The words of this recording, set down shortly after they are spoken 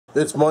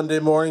It's Monday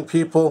morning,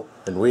 people,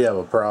 and we have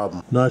a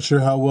problem. Not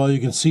sure how well you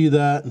can see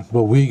that,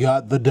 but we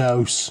got the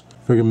douse.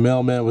 Friggin'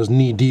 mailman was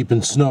knee deep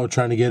in snow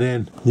trying to get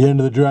in. The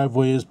end of the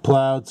driveway is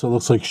plowed, so it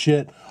looks like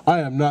shit. I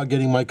am not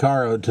getting my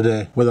car out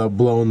today without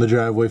blowing the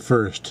driveway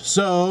first.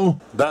 So,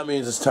 that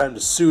means it's time to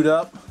suit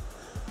up,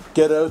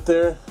 get out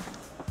there,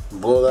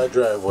 and blow that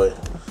driveway.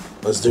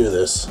 Let's do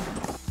this.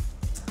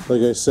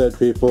 Like I said,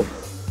 people,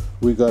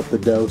 we got the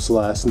douse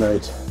last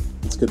night.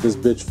 Let's get this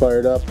bitch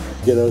fired up,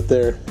 get out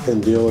there,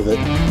 and deal with it.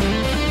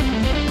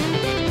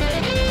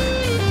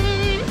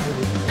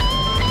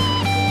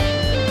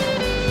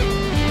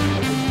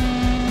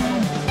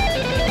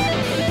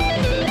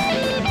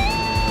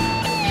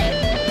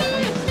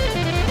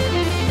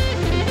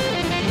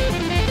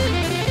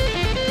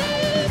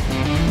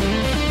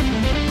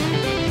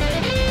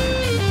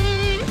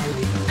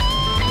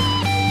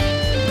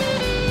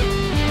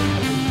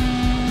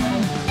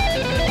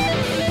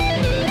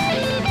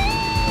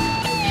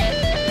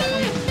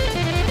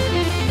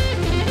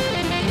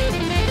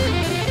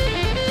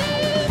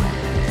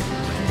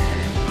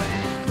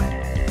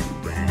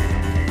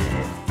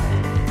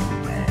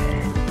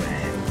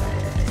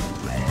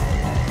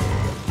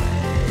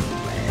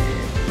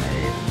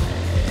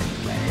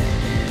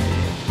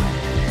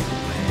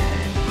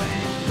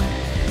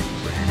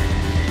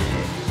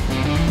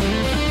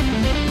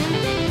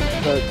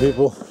 Alright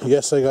people,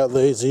 yes I got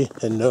lazy,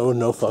 and no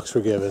fucks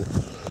forgiven.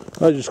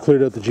 I just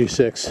cleared out the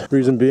G6.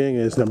 Reason being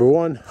is, number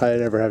one, I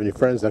never have any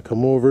friends that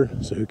come over,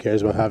 so who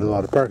cares about having a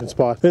lot of parking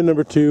spots. And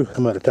number two,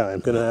 I'm out of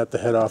time. Gonna have to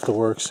head off to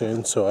work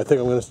soon, so I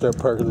think I'm gonna start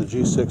parking the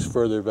G6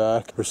 further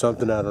back or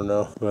something, I don't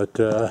know. But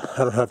I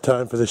don't have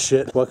time for this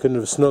shit. Why couldn't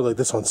it have snowed like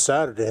this on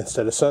Saturday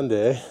instead of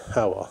Sunday, eh?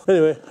 Oh well.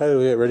 Anyway, I gotta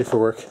get ready for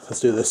work. Let's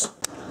do this.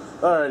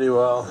 Alrighty,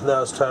 well,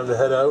 now it's time to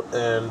head out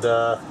and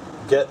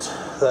get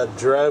that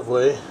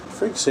driveway.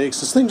 For freak's sakes,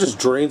 this thing just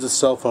drains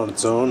itself on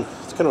its own.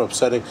 It's kind of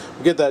upsetting.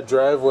 We get that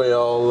driveway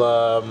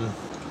all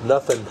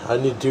nothing. I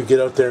need to get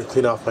out there and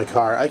clean off my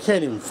car. I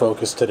can't even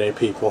focus today,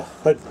 people.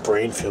 My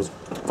brain feels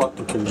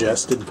fucking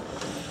congested.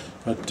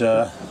 But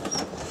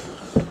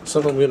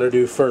something I'm gonna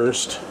do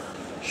first,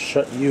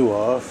 shut you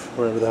off,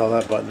 wherever the hell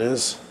that button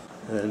is,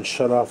 and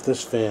shut off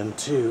this fan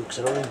too, because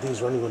I don't need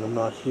these running when I'm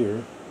not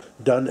here.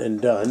 Done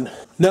and done.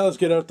 Now let's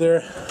get out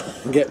there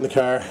and get in the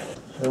car.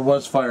 It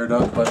was fired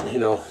up, but you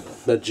know,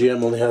 that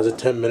GM only has a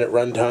 10-minute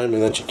run time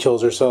and then she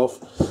kills herself.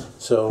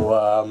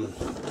 So,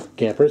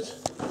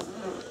 campers.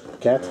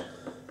 Cat.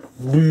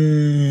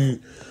 Boo.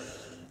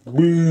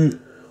 Boo.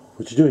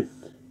 What you doing?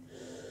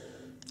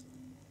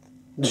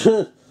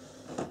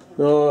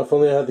 Oh, if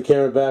only I had the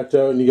camera backed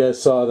out and you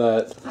guys saw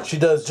that. She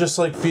does just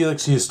like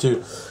Felix used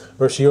to,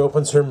 where she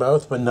opens her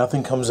mouth but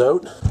nothing comes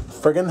out.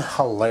 Friggin'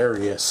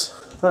 hilarious.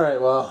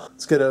 Alright, well,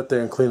 let's get out there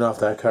and clean off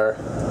that car.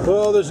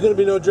 Well, there's going to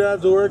be no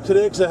drive to work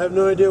today because I have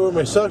no idea where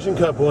my suction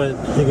cup went.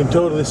 You can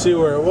totally see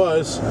where it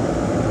was,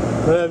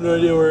 but I have no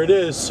idea where it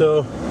is,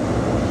 so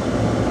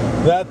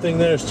that thing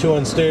there is too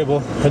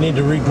unstable. I need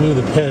to re-glue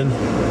the pin,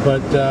 but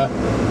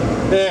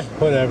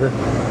whatever.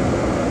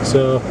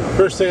 So,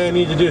 first thing I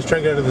need to do is try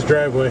and get out of this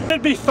driveway.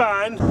 It'd be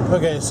fine.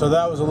 Okay, so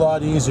that was a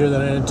lot easier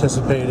than I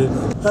anticipated.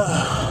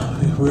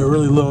 We were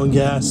really low on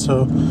gas,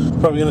 so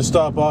probably going to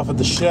stop off at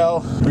the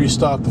Shell,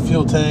 restock the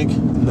fuel tank,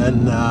 and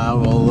then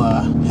we'll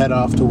head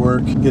off to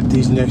work, get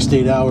these next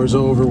 8 hours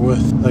over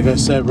with. Like I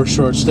said, we're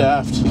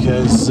short-staffed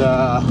because,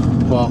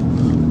 well,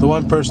 the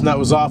one person that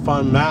was off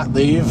on mat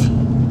leave,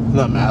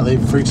 not mat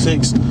leave, freak's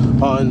sakes,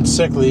 on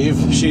sick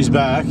leave, she's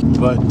back,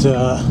 but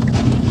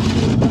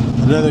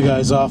another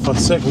guy's off on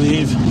sick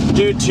leave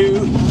due to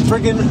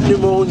friggin'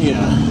 pneumonia.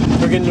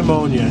 Friggin'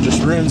 pneumonia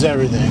just ruins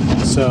everything.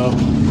 So,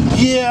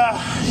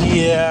 yeah.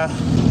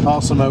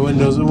 Also, my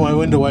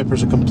window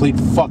wipers are complete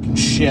fucking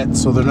shit,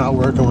 so they're not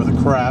working worth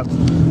a crap.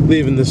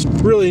 Leaving this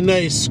really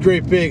nice,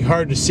 great big,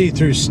 hard to see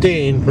through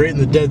stain right in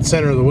the dead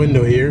center of the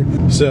window here.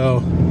 So,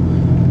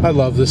 I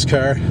love this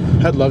car.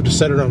 I'd love to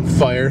set it on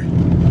fire.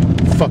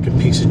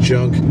 Fucking piece of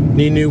junk.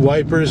 Need new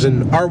wipers,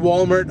 and our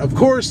Walmart, of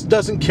course,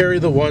 doesn't carry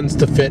the ones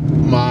to fit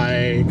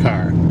my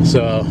car.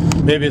 So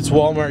maybe it's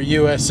Walmart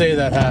USA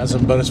that has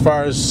them, but as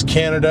far as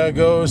Canada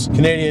goes,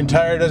 Canadian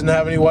Tire doesn't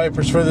have any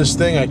wipers for this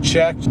thing. I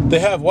checked. They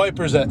have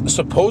wipers that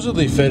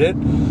supposedly fit it,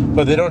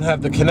 but they don't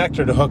have the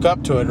connector to hook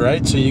up to it,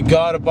 right? So you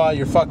gotta buy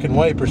your fucking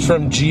wipers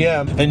from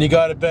GM, and you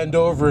gotta bend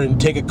over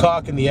and take a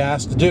cock in the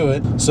ass to do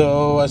it.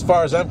 So as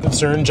far as I'm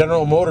concerned,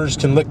 General Motors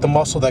can lick the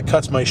muscle that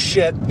cuts my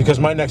shit, because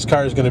my next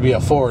car is gonna be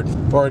a Ford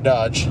or a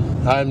Dodge.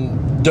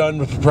 I'm done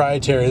with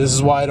proprietary. This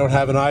is why I don't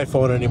have an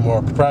iPhone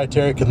anymore.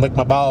 Proprietary can lick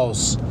my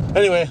balls.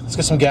 Anyway, let's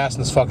get some gas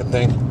in this fucking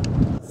thing.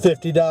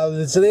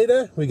 $50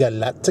 later, we got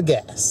lots of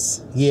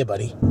gas. Yeah,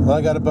 buddy. Well,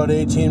 I got about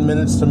 18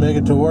 minutes to make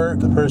it to work.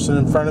 The person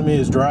in front of me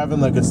is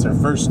driving like it's their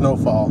first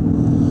snowfall.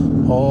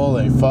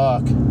 Holy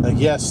fuck. Like,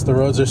 yes, the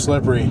roads are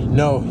slippery.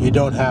 No, you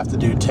don't have to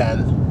do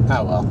 10.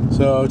 Ah, well.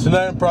 So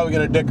tonight I'm probably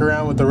gonna dick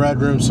around with the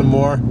red room some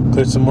more,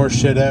 clear some more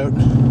shit out.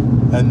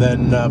 And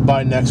then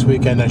by next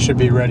weekend I should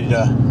be ready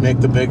to make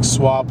the big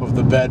swap of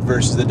the bed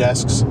versus the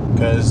desks,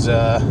 because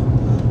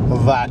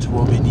that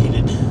will be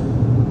needed.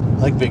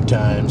 like big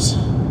times.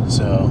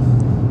 So,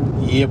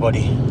 yeah,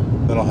 buddy.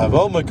 Then I'll have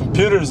all my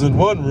computers in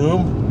one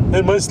room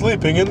and my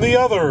sleeping in the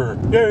other.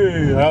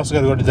 Yay! I also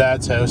got to go to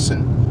Dad's house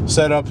and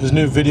set up his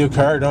new video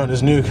card on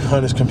his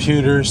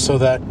computer so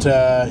that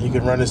he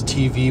can run his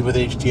TV with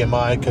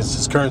HDMI, because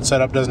his current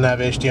setup doesn't have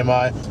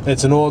HDMI.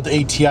 It's an old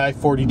ATI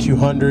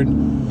 4200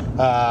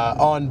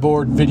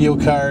 onboard video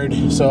card,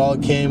 so all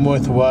it came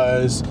with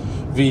was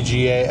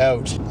VGA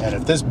out. And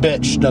if this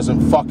bitch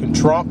doesn't fucking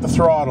tromp the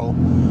throttle,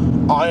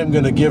 I am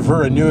gonna give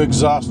her a new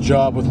exhaust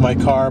job with my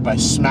car by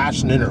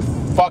smashing in her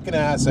fucking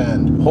ass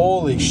end.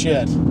 Holy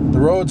shit. The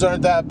roads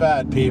aren't that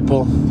bad,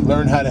 people.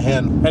 Learn how to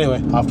handle.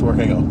 Anyway, off to work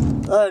I go.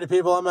 Alrighty,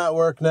 people, I'm at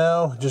work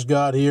now. Just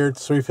got here.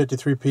 It's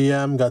 3:53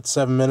 p.m. Got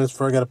 7 minutes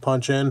before I gotta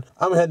punch in.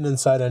 I'm heading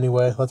inside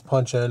anyway. Let's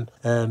punch in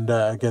and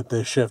get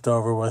this shift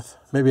over with.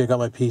 Maybe I got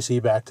my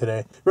PC back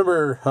today.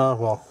 Remember,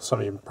 well, some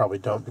of you probably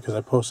don't because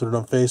I posted it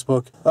on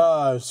Facebook.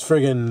 It's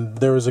friggin',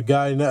 there was a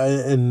guy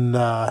in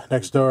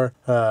next door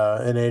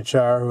in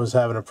HR who was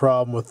having a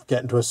problem with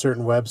getting to a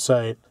certain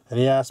website. And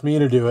he asked me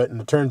to do it,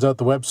 and it turns out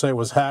the website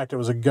was hacked. It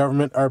was a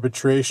government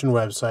arbitration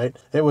website.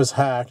 It was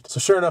hacked. So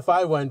sure enough,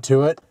 I went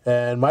to it,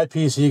 and my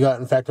PC got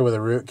infected with a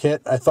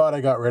rootkit. I thought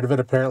I got rid of it.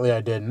 Apparently I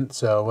didn't,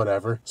 so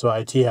whatever. So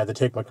IT had to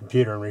take my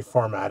computer and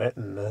reformat it,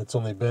 and it's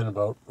only been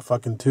about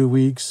fucking 2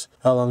 weeks.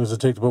 How long does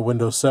it take to put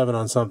Windows 7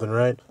 on something,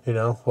 right? You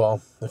know,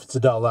 well, if it's a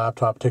Dell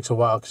laptop, it takes a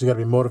while because you got to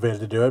be motivated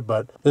to do it.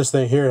 But this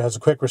thing here has a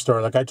quick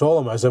restore. Like I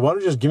told him, I said, why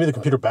don't you just give me the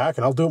computer back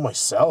and I'll do it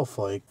myself?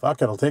 Like,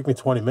 fuck, it'll take me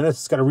 20 minutes.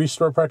 It's got a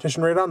restore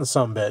partition right on the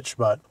sumbitch.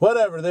 But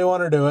whatever, they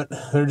want to do it.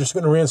 They're just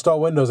going to reinstall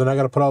Windows, and I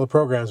got to put all the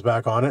programs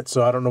back on it.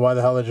 So I don't know why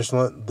the hell they just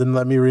didn't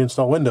let me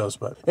reinstall Windows.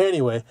 But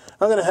anyway,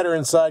 I'm going to head her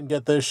inside and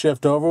get this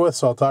shift over with.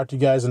 So I'll talk to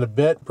you guys in a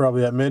bit,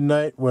 probably at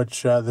midnight,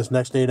 which this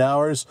next 8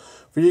 hours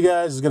for you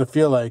guys is going to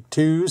feel like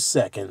 2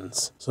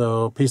 seconds.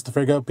 So peace the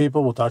frig out,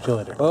 people. We'll talk to you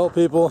later. Well,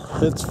 people,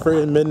 it's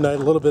friggin' midnight,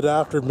 a little bit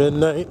after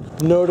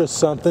midnight. Noticed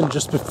something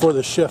just before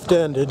the shift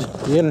ended.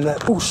 The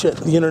internet, oh shit,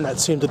 the internet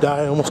seemed to die.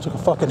 I almost took a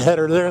fucking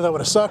header there. That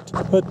would have sucked.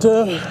 But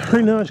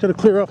right now I just got to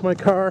clear off my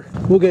car.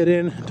 We'll get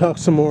in, talk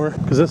some more,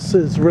 because this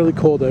is really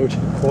cold out.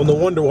 Well, no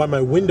wonder why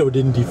my window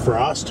didn't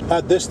defrost.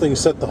 Had this thing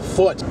set the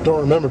foot.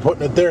 Don't remember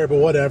putting it there, but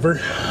whatever.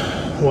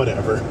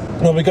 Whatever.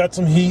 Well, we got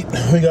some heat,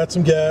 we got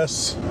some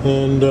gas,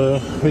 and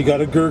we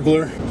got a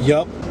gurgler.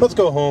 Yup. Let's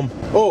go home.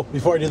 Oh,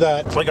 before I do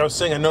that, like I was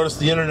saying, I noticed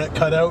the internet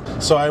cut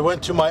out, so I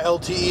went to my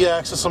LTE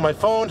access on my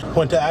phone,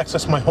 went to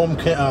access my home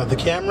the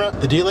camera,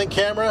 the D-Link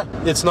camera.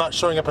 It's not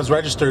showing up as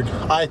registered.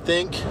 I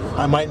think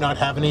I might not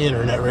have any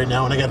internet right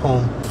now when I get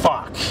home.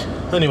 Fuck.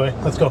 Anyway,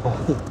 let's go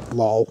home.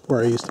 Lol,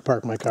 where I used to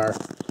park my car.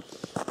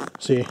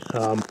 See,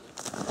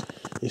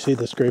 you see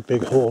this great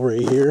big hole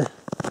right here?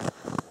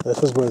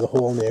 This is where the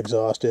hole in the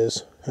exhaust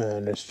is,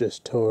 and it's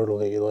just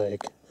totally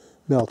like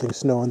melting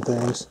snow and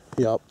things.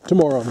 Yup.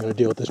 Tomorrow I'm going to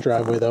deal with this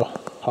driveway though.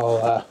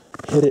 I'll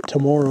hit it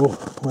tomorrow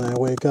when I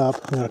wake up.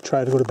 I'm going to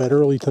try to go to bed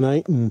early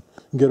tonight and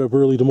get up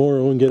early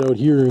tomorrow and get out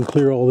here and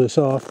clear all this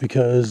off,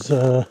 because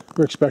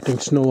we're expecting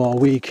snow all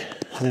week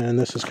and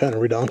this is kind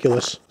of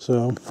ridiculous.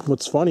 So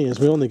what's funny is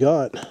we only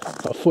got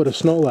a foot of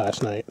snow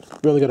last night.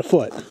 We only got a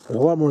foot. There's a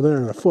lot more there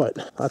than a foot.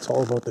 That's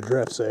all about the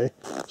drifts, eh?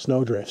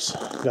 Snow drifts.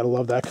 Gotta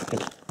love that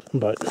kind.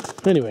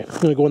 But anyway,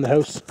 I'm gonna go in the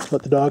house,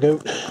 let the dog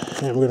out,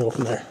 and we're gonna go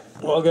from there.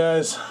 Well,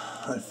 guys,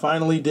 I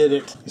finally did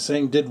it. You're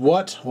saying did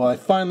what? Well, I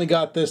finally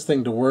got this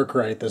thing to work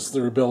right. This is the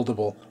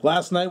rebuildable.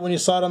 Last night when you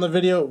saw it on the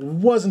video, it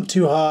wasn't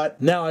too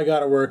hot. Now I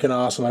got it working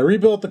awesome. I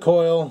rebuilt the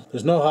coil.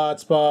 There's no hot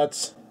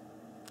spots.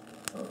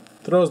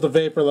 Throws the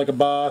vapor like a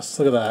boss.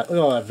 Look at that. Look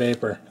at all that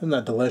vapor. Isn't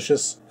that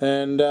delicious?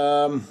 And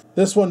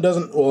this one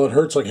doesn't, well, it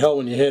hurts like hell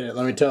when you hit it,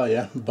 let me tell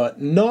you.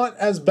 But not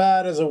as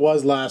bad as it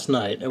was last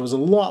night. It was a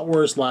lot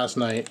worse last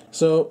night.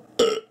 So,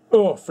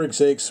 oh, frig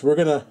sakes. We're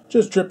gonna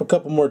just drip a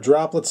couple more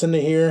droplets into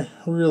here.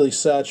 Really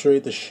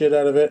saturate the shit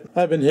out of it.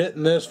 I've been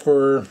hitting this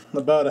for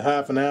about a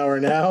half an hour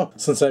now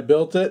since I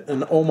built it.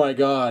 And oh my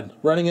god.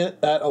 Running it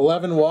at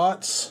 11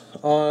 watts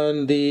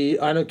on the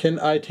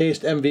Inokin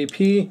iTaste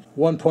MVP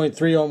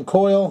 1.3 ohm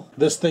coil.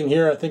 This thing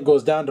here I think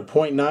goes down to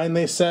 0.9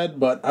 they said,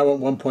 but I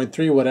went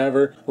 1.3,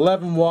 whatever.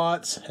 11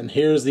 watts, and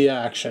here's the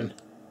action.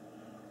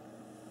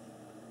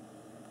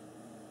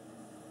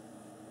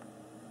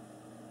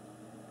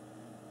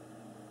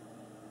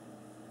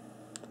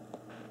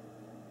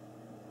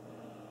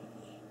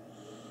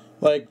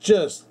 Like,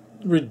 just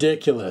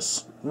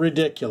ridiculous.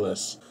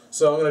 Ridiculous.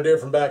 So I'm going to do it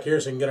from back here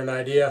so you can get an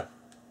idea.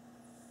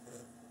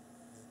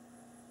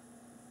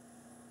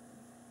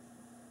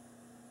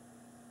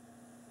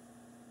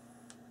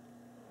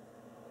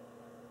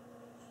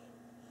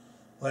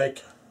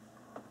 Like,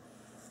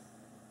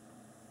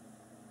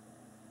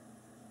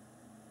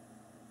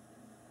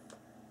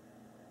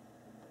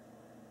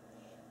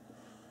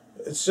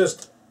 it's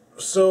just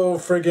so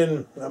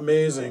friggin'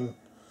 amazing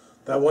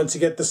that once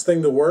you get this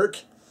thing to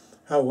work,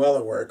 how well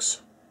it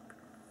works.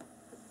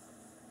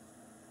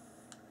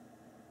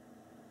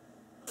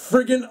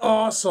 Friggin'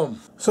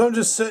 awesome. So I'm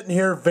just sitting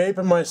here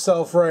vaping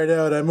myself right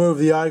out. I moved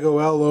the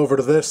iGo L over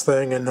to this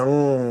thing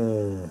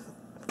and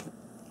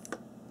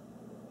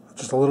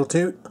Just a little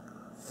toot.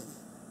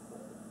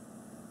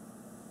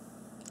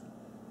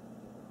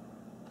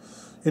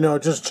 You know,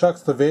 it just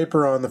chucks the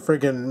vapor on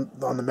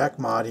the mech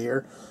mod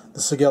here. The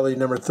Sigelli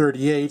number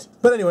 38.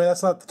 But anyway,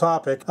 that's not the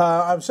topic.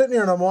 I'm sitting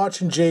here and I'm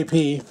watching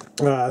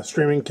JP,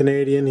 streaming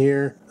Canadian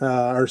here,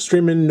 or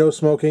streaming No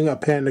Smoking, a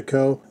Panda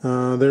Co.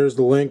 There's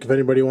the link if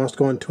anybody wants to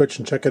go on Twitch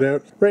and check it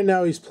out. Right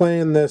now he's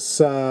playing this,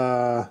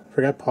 I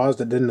forgot,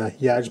 paused it, didn't I?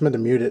 Yeah, I just meant to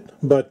mute it.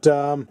 But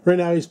right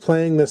now he's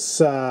playing this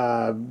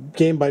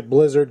game by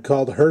Blizzard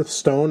called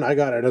Hearthstone. I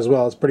got it as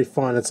well. It's pretty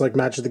fun. It's like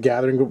Magic the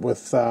Gathering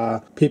with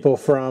people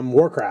from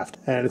Warcraft.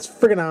 And it's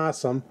friggin'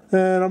 awesome.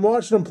 And I'm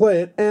watching him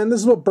play it, and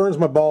this is what burns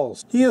my balls.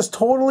 He is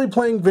totally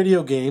playing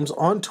video games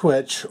on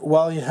Twitch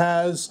while he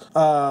has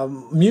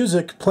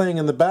music playing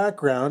in the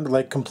background,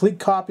 like complete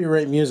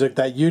copyright music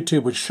that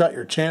YouTube would shut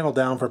your channel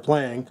down for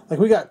playing. Like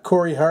we got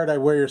Corey Hart, I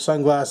Wear Your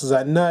Sunglasses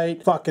at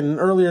Night. Fucking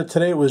earlier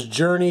today it was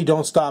Journey,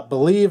 Don't Stop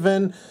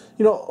Believin'.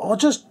 You know,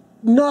 just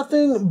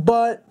nothing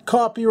but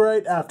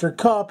copyright after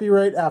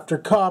copyright after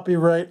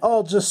copyright,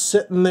 all just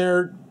sitting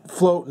there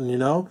floating, you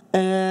know?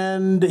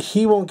 And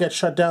he won't get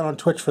shut down on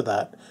Twitch for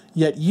that.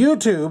 Yet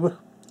YouTube,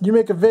 you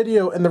make a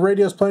video and the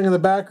radio's playing in the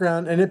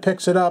background and it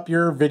picks it up,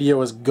 your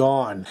video is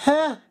gone.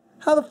 Huh?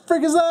 How the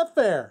frig is that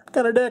fair?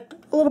 Kinda dicked.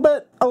 A little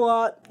bit. A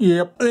lot.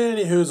 Yep.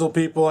 Any hoozle,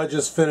 people, I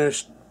just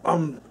finished.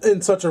 I'm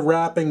in such a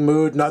rapping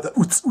mood, not the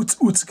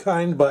oots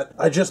kind, but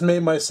I just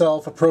made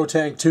myself a Pro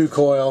Tank 2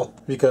 coil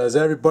because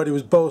everybody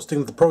was boasting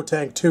that the Pro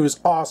Tank 2 is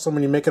awesome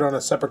when you make it on a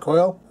separate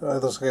coil.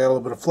 Looks like I got a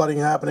little bit of flooding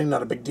happening,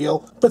 not a big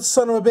deal. But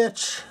son of a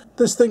bitch,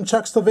 this thing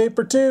chucks the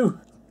vapor too.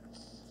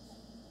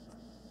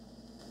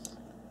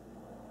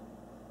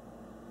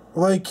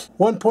 Like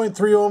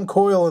 1.3 ohm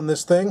coil in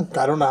this thing.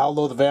 I don't know how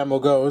low the ammo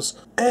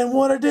goes. And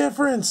what a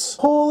difference!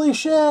 Holy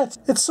shit!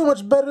 It's so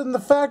much better than the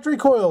factory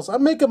coils.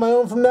 I'm making my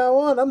own from now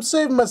on. I'm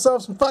saving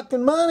myself some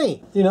fucking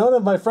money. You know, and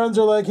if my friends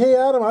are like, hey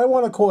Adam, I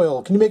want a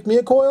coil. Can you make me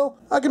a coil?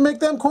 I can make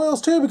them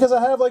coils too because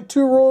I have like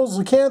 2 rolls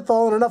of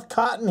Canthol and enough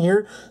cotton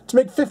here to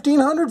make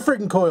 1,500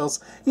 freaking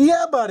coils.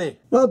 Yeah, buddy!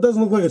 Well, it doesn't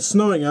look like it's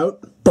snowing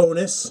out.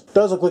 Bonus. It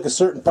does look like a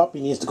certain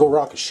puppy needs to go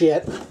rock a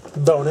shit.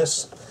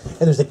 Bonus.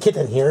 And there's a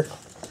kitten here.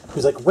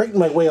 He's like right in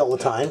my way all the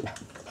time.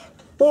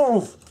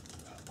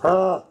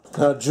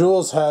 Now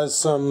Jules has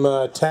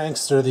some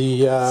tanks. They're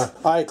the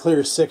iClear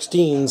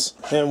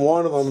 16s, and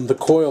one of them, the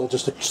coil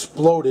just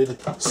exploded.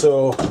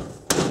 So,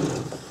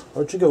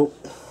 where'd you go?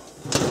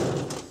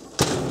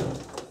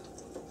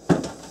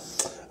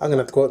 I'm gonna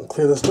have to go out and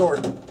clear this door.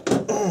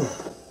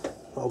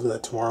 I'll do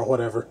that tomorrow,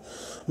 whatever.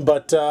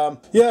 But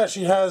yeah,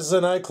 she has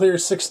an iClear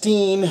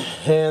 16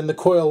 and the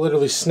coil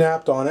literally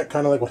snapped on it,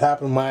 kind of like what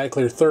happened with my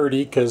iClear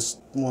 30, because,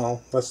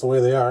 well, that's the way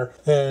they are.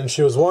 And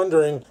she was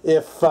wondering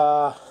if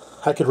I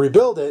could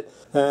rebuild it,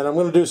 and I'm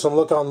going to do some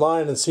look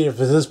online and see if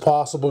it is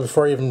possible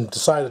before I even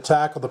decide to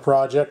tackle the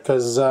project,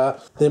 because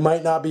they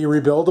might not be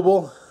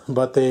rebuildable.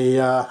 But they,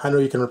 I know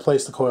you can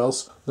replace the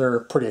coils.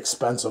 They're pretty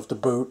expensive to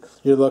boot.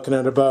 You're looking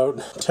at about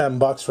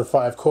 $10 for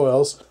 5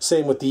 coils.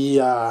 Same with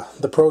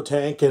the Pro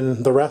Tank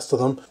and the rest of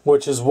them,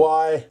 which is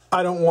why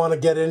I don't want to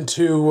get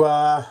into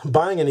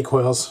buying any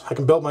coils. I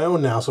can build my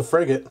own now, so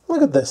frig it.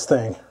 Look at this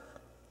thing.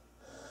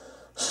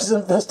 She's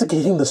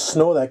investigating the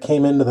snow that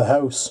came into the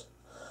house.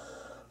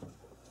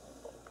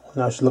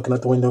 Now she's looking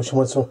out the window. She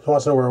wants to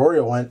know where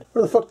Oreo went.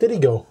 Where the fuck did he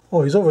go?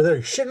 Oh, he's over there.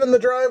 He's shitting in the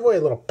driveway,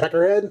 little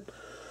peckerhead.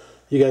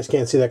 You guys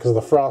can't see that because of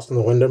the frost in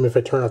the window. Maybe if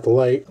I turn off the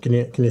light. Can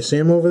you see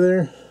him over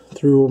there?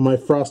 Through my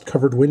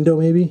frost-covered window,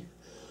 maybe?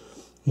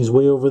 He's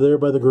way over there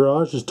by the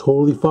garage, just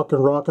totally fucking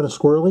rocking a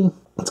squirrely.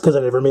 It's because I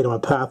never made him a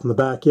path in the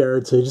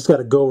backyard, so you just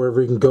gotta go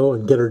wherever you can go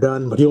and get her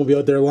done. But he won't be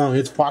out there long.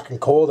 It's fucking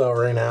cold out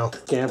right now.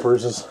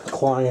 Scampers is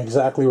clawing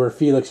exactly where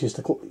Felix used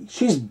to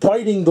She's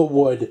biting the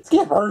wood.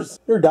 Scampers!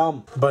 You're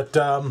dumb. But,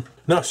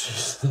 no,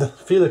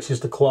 Felix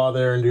used to claw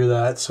there and do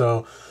that,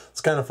 so it's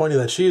kind of funny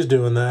that she's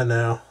doing that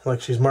now. Like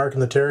she's marking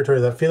the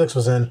territory that Felix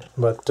was in.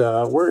 But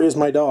where is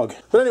my dog?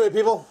 But anyway,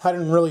 people, I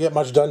didn't really get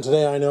much done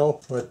today, I know.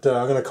 But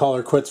I'm going to call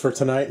her quits for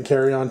tonight and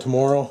carry on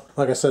tomorrow.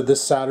 Like I said,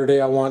 this Saturday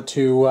I want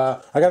to,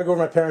 I got to go to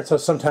my parents'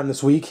 house sometime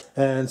this week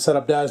and set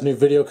up Dad's new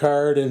video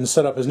card and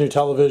set up his new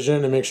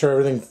television and make sure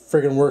everything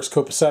friggin' works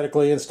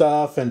copacetically and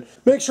stuff. And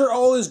make sure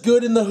all is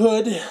good in the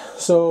hood.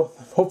 So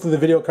hopefully the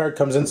video card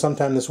comes in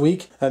sometime this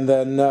week. And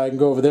then I can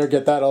go over there,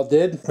 get that all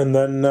did. And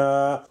then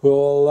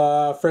we'll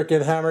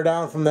frickin' hammer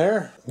down from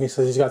there. He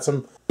says he's got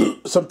some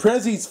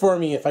prezzies for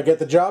me if I get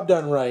the job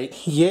done right.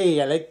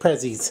 Yay, I like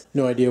prezzies.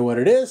 No idea what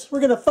it is. We're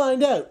gonna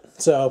find out.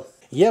 So,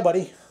 yeah,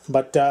 buddy.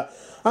 But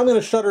I'm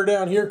gonna shut her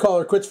down here, call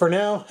her quits for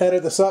now,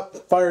 edit this up,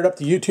 fire it up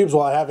to YouTube's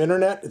while I have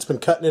internet. It's been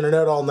cutting in and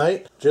out all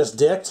night. Just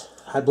dicked.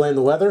 I blame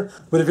the weather.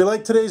 But if you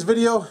like today's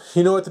video,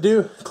 you know what to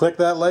do. Click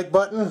that like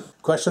button.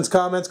 Questions,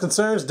 comments,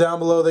 concerns, down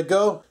below they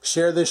go.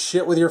 Share this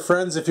shit with your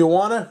friends if you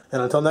wanna.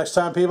 And until next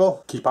time,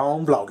 people, keep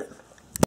on vlogging.